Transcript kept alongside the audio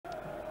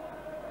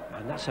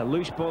And that's a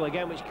loose ball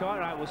again, which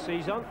Cartwright will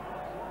seize on.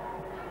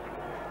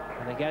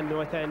 And again,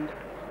 North End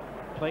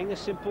playing the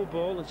simple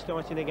ball and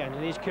starting again.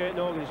 And here's Kurt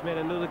Norgan, who's made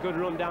another good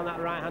run down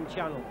that right-hand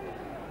channel.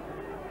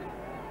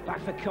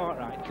 Back for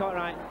Cartwright.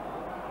 Cartwright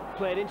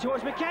played in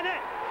towards McKenna.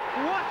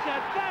 What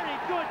a very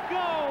good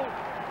goal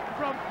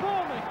from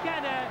Paul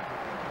McKenna.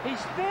 His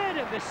third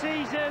of the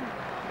season,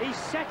 his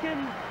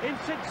second in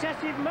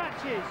successive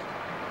matches.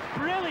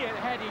 Brilliant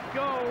headed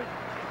goal.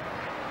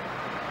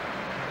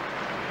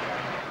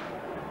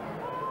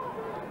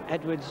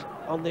 Edwards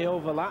on the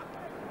overlap.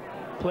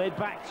 Played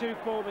back to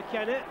Paul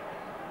McKenna.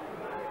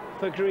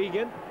 For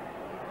Gregan.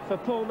 For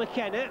Paul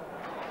McKenna.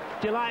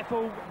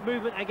 Delightful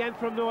movement again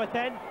from North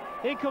End.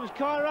 In comes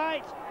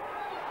Cartwright.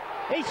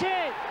 He's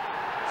in!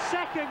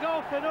 Second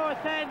goal for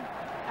North End,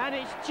 and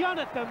it's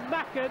Jonathan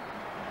Macken.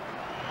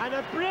 And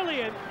a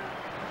brilliant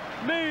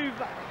move,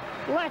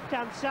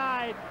 left-hand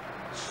side,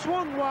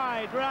 swung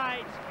wide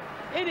right,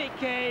 in it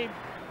came.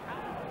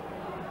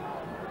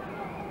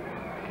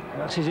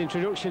 That's his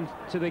introduction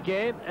to the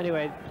game.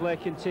 Anyway, play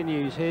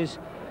continues. Here's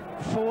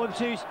Fulham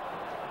to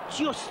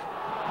just...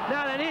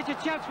 Now then, here's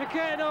a chance for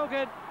Kurt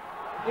Norgan.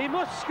 He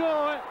must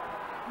score.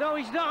 No,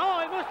 he's not.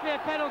 Oh, it must be a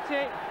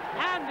penalty.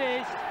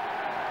 And is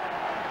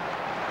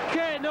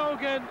Kurt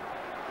Norgan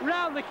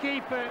round the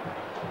keeper.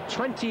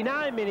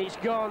 29 minutes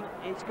gone.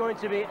 It's going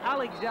to be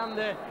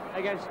Alexander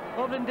against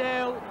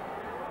Ovendale.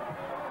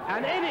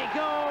 And in it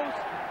goes.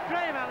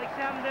 Graham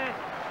Alexander.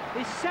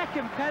 His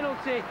second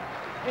penalty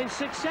in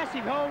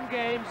successive home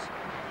games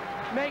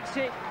makes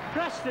it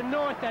Preston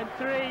North End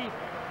 3,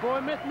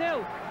 Bournemouth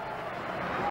 0.